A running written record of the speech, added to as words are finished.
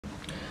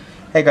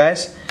Hey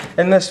guys,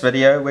 in this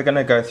video we're going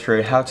to go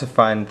through how to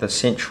find the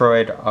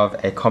centroid of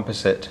a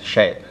composite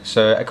shape.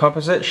 So a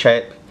composite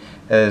shape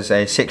is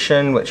a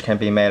section which can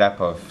be made up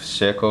of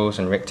circles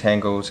and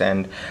rectangles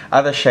and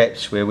other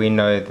shapes where we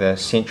know the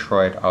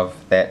centroid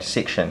of that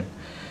section.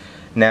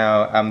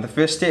 Now the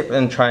first step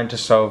in trying to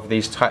solve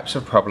these types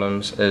of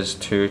problems is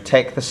to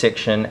take the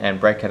section and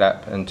break it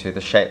up into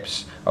the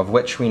shapes of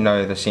which we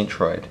know the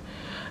centroid.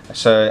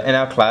 So in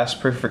our class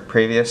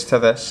previous to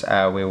this,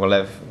 we will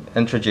have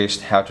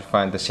introduced how to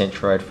find the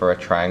centroid for a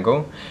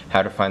triangle,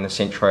 how to find the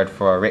centroid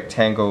for a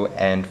rectangle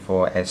and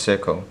for a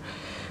circle.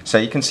 So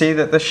you can see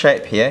that this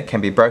shape here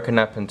can be broken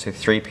up into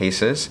three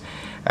pieces.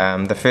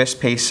 The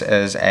first piece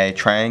is a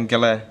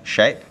triangular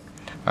shape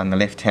on the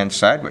left hand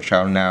side, which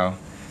I'll now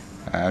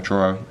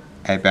draw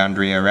a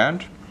boundary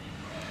around.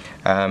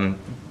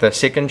 The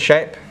second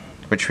shape,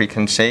 which we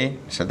can see,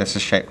 so this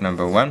is shape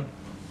number 1.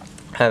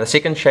 The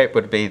second shape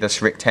would be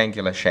this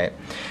rectangular shape,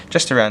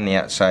 just around the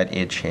outside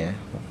edge here.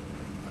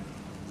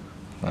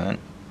 1,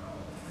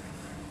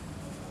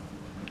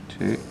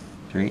 2,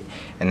 3,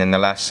 and then the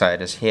last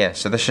side is here.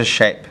 So this is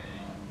shape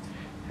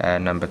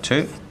number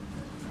 2.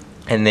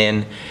 And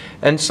then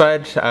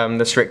inside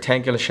this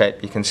rectangular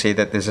shape you can see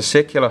that there's a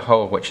circular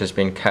hole which has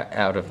been cut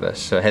out of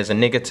this. So it has a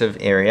negative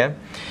area.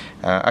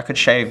 I could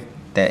shade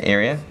that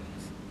area.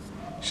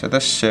 So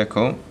this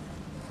circle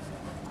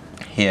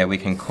here we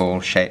can call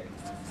shape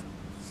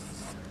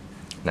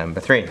number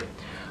 3.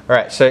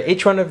 Alright, so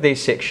each one of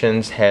these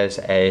sections has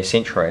a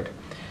centroid.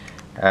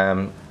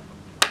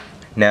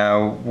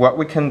 Now what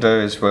we can do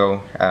is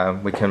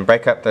we can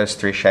break up those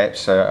three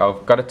shapes. So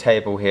I've got a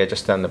table here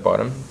just down the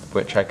bottom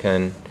which I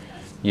can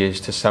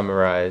use to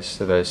summarize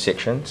those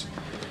sections.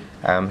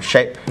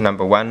 Shape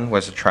number 1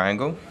 was a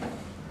triangle.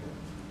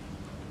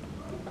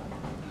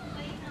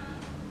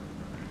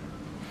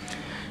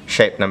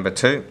 Shape number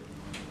 2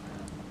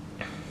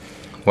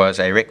 was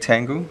a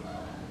rectangle.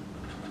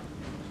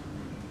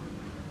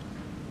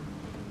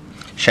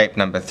 Shape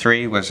number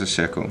 3 was a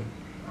circle.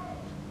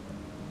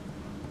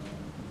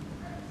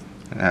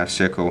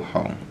 Circle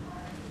hole.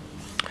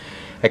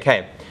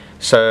 Okay,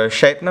 so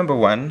shape number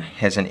 1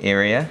 has an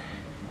area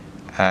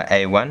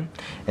A1,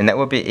 and that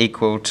will be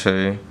equal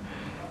to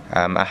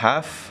a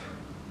half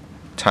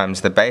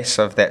times the base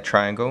of that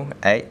triangle,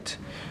 8,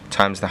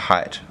 times the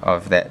height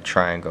of that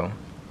triangle.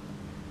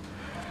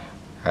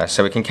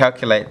 So we can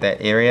calculate that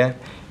area.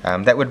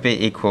 That would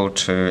be equal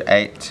to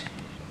 8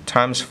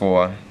 times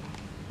 4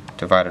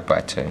 divided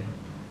by 2,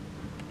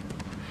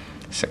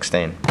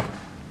 16.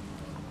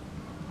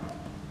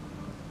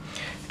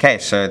 Okay,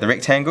 so the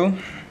rectangle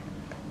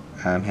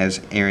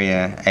has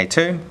area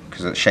A2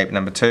 because it's shape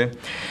number 2.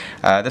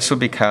 This will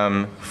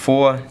become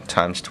 4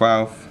 times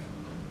 12,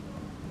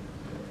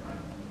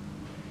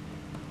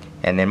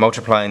 and then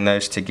multiplying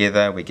those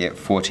together we get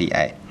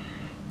 48.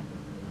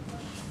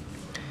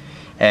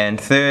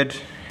 And third,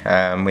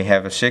 we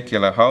have a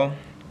circular hole,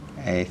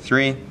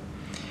 A3.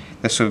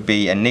 This will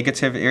be a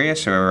negative area,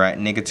 so we'll write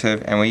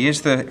negative, and we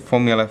use the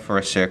formula for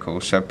a circle,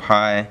 so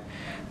pi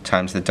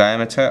times the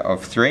diameter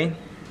of 3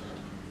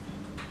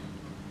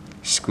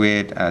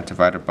 squared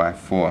divided by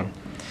 4.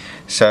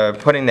 So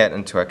putting that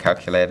into a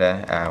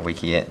calculator, we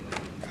get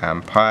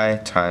pi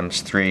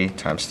times 3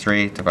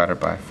 divided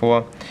by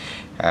 4,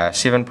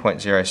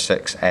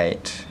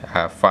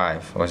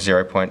 7.0685, or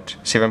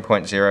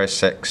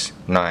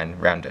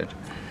 7.069 rounded,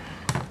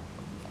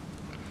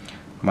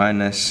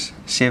 minus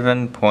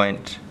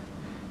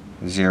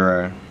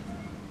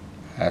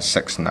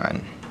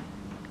 7.069.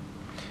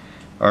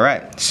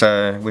 Alright,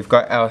 so we've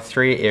got our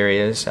three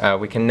areas.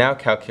 We can now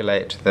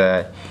calculate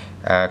the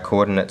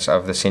coordinates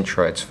of the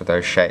centroids for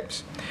those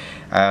shapes.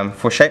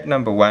 For shape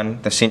number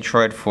 1, the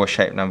centroid for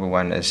shape number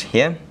 1 is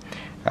here.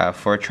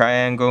 For a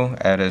triangle,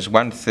 it is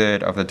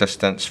 1/3 of the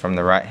distance from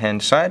the right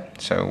hand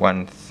side, so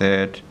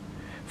 1/3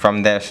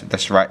 from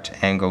this right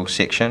angle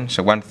section,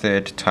 so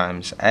 1/3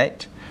 times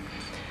 8.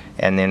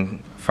 And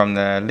then from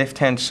the left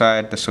hand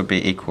side, this will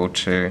be equal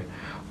to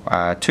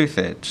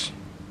 2/3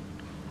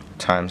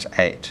 times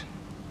 8,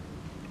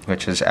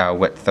 which is our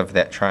width of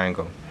that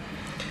triangle.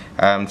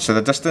 So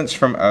the distance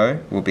from O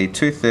will be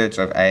 2/3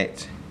 of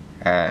 8,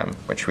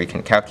 which we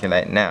can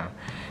calculate now.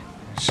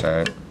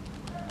 So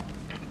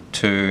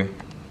 2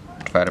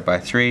 divided by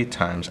 3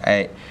 times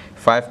 8,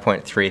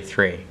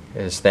 5.33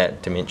 is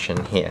that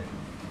dimension here.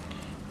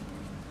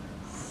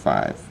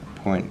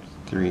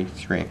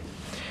 5.33.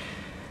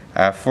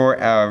 For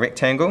our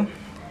rectangle,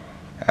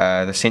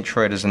 the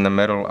centroid is in the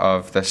middle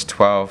of this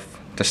 12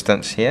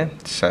 distance here.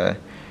 So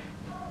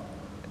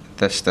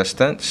this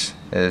distance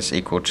is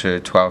equal to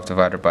 12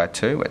 divided by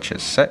 2, which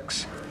is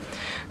 6.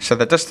 So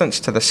the distance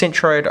to the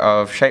centroid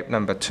of shape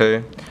number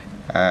 2,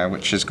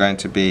 which is going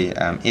to be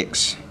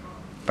x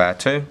bar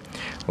 2,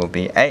 will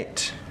be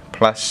 8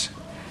 plus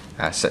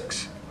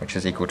 6, which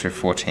is equal to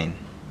 14.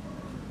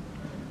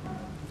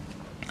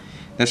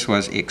 This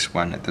was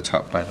x1 at the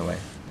top, by the way.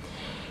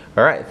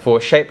 Alright,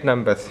 for shape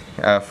number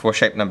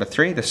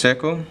 3, the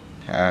circle,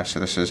 so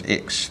this is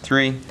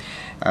x3,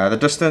 the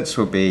distance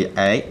will be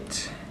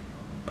 8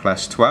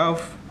 plus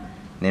 12,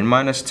 and then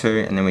minus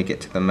 2, and then we get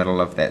to the middle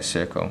of that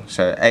circle.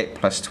 So 8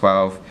 plus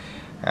 12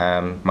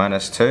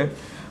 minus 2,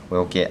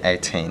 we'll get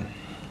 18.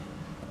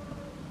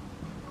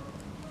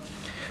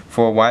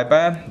 For y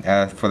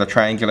bar, for the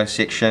triangular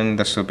section,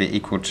 this will be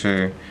equal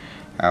to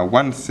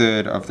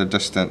 1/3 of the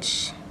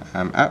distance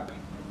up.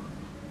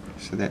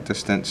 So that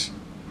distance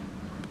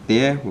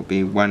there will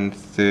be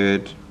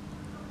 1/3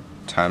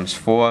 times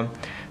 4.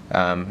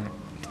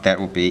 That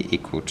will be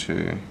equal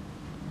to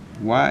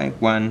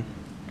y1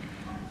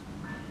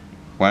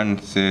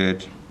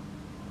 1/3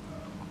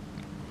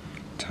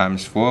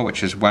 times 4,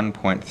 which is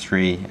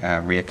 1.3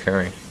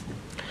 reoccurring.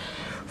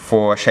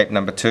 For shape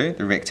number 2,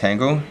 the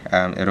rectangle,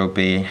 it'll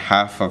be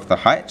half of the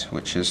height,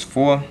 which is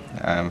 4.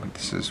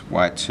 This is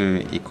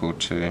y2 equal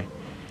to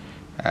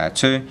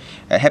 2.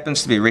 It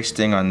happens to be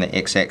resting on the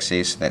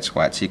x-axis, that's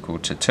why it's equal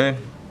to 2.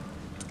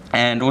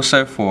 And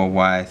also for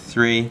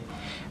y3,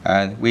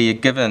 we are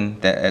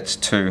given that it's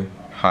 2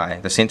 high.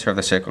 The center of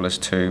the circle is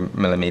 2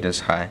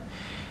 millimeters high.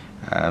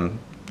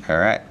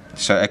 Alright,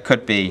 so it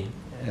could be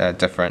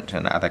different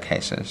in other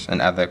cases, in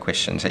other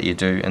questions that you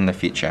do in the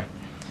future.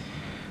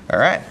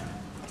 Alright,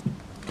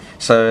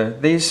 so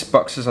these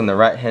boxes on the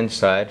right hand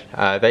side,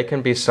 they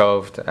can be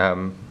solved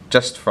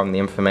just from the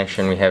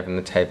information we have in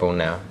the table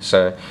now.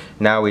 So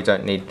now we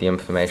don't need the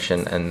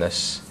information in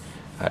this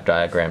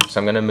diagram. So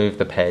I'm going to move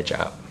the page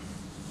up.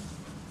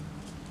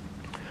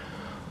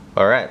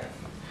 Alright,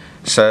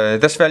 so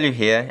this value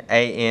here,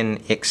 an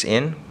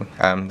xn,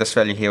 this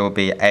value here will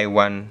be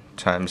a1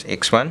 times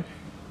x1.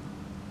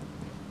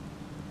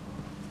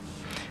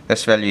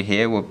 This value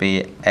here will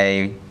be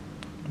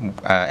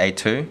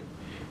a2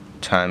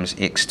 times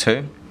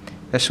x2.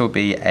 This will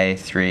be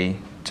a3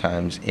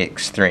 times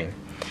x3.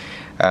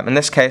 In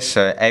this case,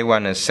 so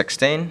a1 is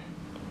 16,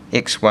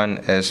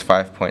 x1 is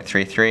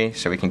 5.33,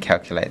 so we can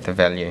calculate the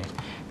value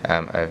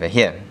over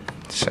here.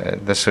 So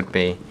this would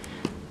be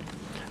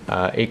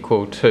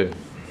equal to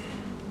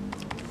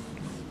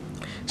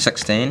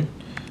 16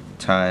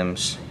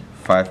 times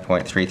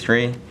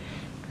 5.33.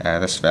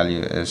 This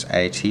value is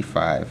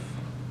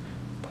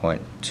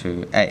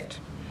 85.28.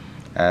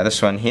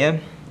 This one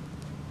here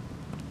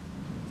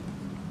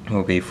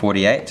will be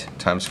 48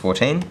 times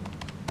 14,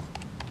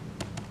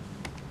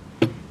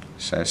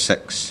 so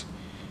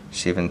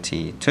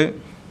 672.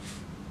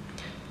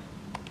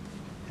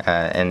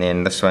 And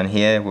then this one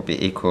here will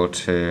be equal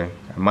to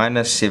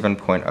minus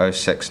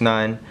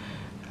 7.069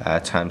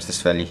 times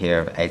this value here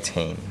of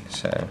 18.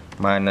 So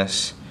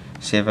minus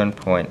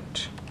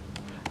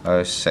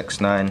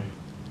 7.069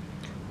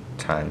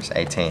 times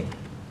 18.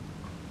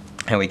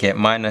 And we get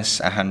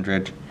minus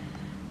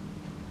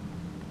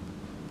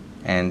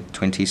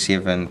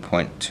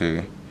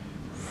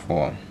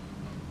 127.24.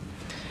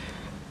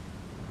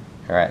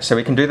 Alright, so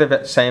we can do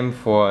the same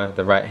for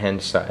the right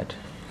hand side.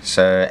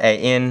 So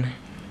yn,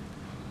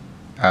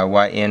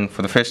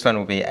 for the first one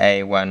will be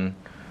a1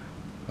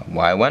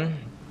 y1,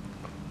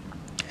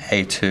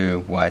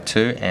 a2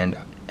 y2, and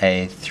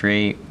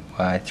a3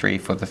 y3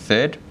 for the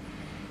third.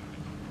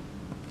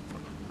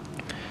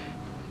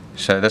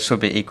 So this will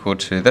be equal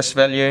to this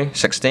value,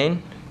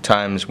 16,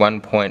 times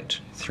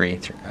 1.3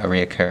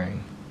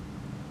 reoccurring.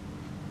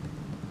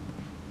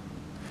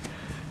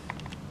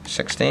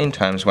 16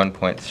 times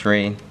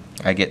 1.3,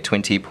 I get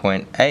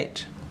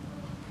 20.8.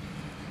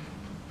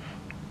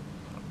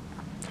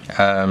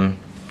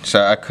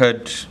 So I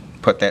could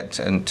put that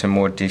into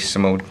more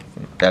decimal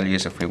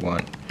values if we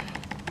want.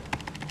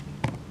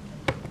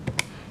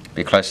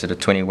 Be closer to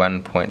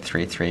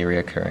 21.33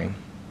 reoccurring.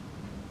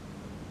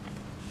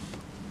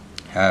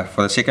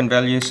 For the second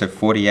value, so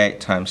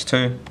 48 times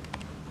 2,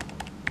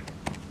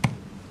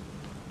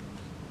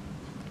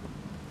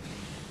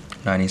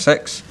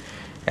 96.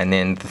 And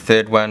then the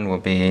third one will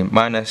be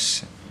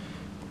minus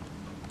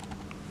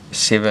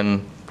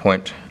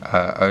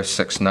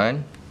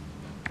 7.069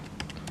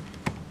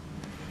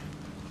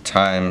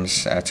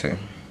 times 2.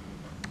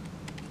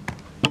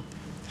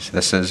 So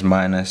this is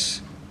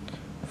minus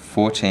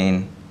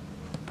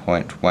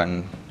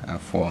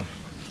 14.14.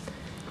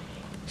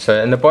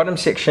 So in the bottom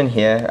section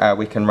here,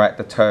 we can write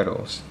the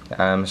totals.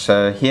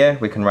 So here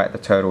we can write the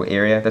total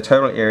area. The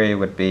total area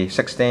would be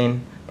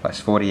 16 plus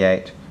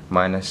 48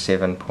 minus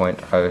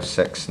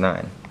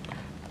 7.069.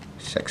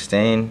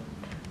 16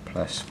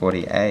 plus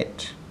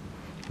 48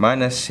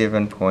 minus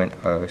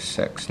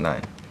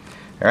 7.069.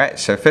 Alright,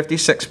 so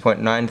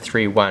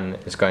 56.931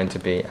 is going to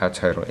be our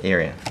total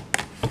area.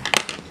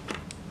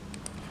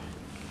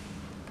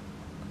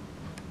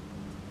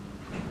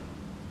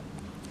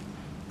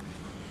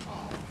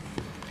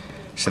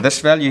 So this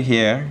value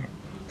here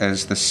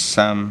is the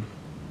sum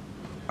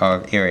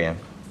of area.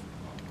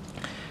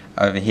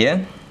 Over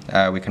here,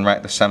 we can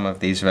write the sum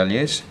of these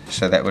values.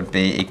 So that would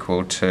be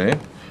equal to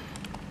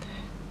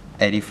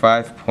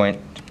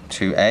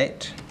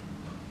 85.28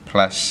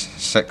 plus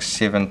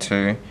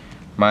 672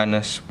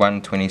 minus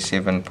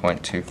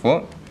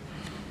 127.24.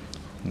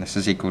 And this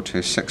is equal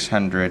to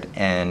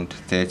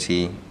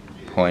 630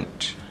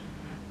 point,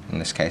 in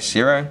this case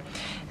 0.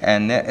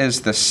 And that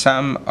is the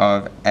sum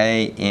of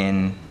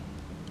an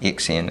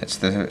xn. It's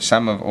the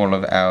sum of all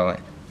of our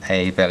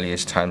A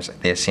values times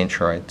their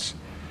centroids.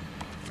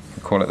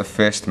 We call it the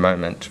first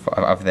moment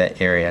of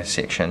that area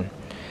section.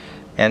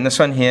 And this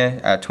one here,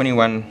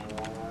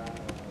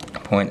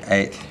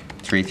 21.833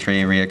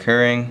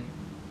 reoccurring.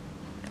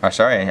 Oh,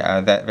 sorry,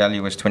 that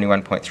value was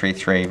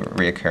 21.33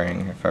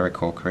 reoccurring, if I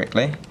recall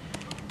correctly.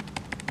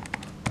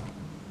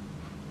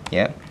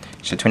 Yeah,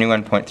 so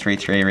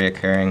 21.33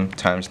 reoccurring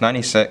times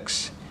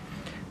 96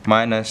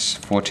 minus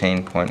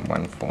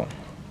 14.14.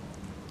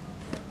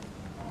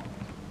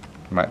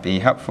 Might be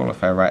helpful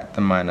if I write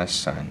the minus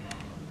sign.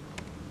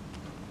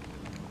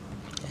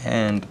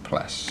 And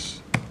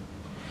plus.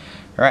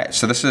 Alright,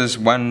 so this is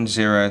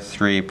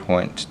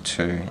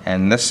 103.2,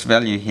 and this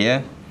value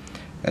here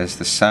is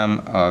the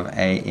sum of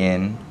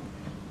AN,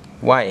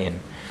 YN.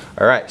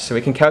 Alright, so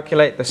we can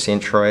calculate the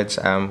centroids.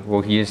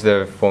 We'll use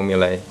the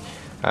formula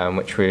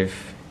which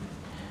we've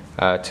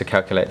to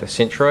calculate the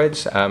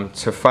centroids.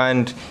 To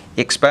find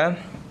x bar,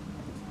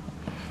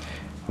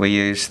 we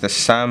use the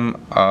sum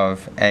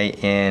of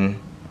AN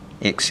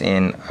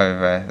xn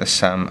over the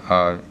sum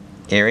of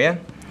area.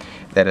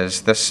 That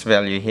is this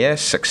value here,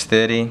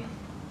 630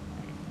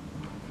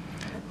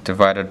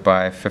 divided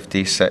by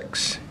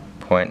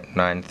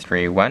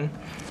 56.931.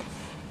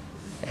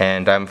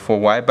 And for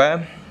y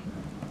bar,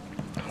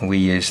 we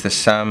use the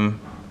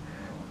sum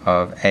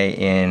of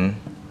AN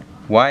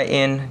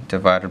YN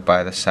divided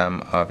by the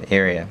sum of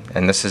area,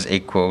 and this is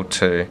equal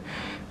to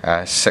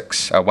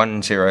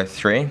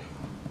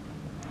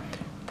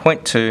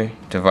 103.2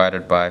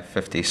 divided by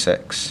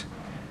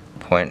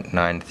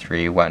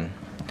 56.931.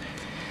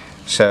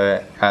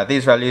 So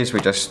these values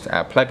we just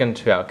plug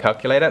into our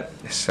calculator.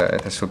 So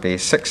this will be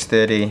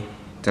 630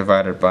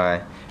 divided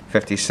by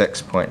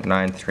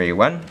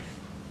 56.931,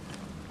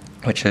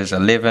 which is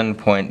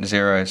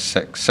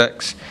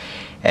 11.066.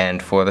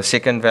 And for the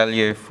second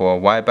value for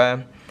y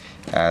bar,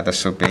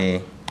 this will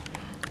be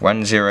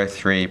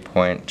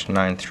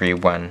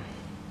 103.931.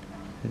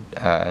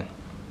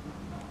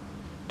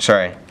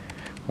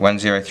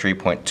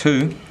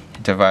 103.2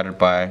 divided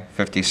by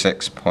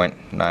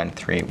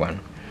 56.931.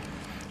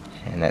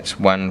 And that's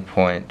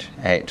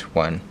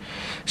 1.81.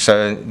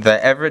 So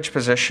the average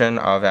position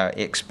of our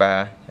x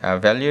bar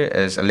value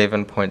is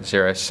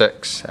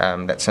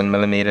 11.06, that's in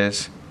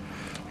millimeters.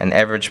 And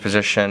average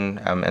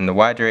position in the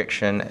y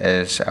direction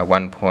is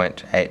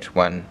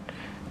 1.81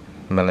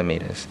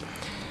 millimeters.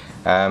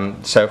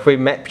 So if we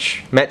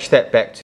match that back to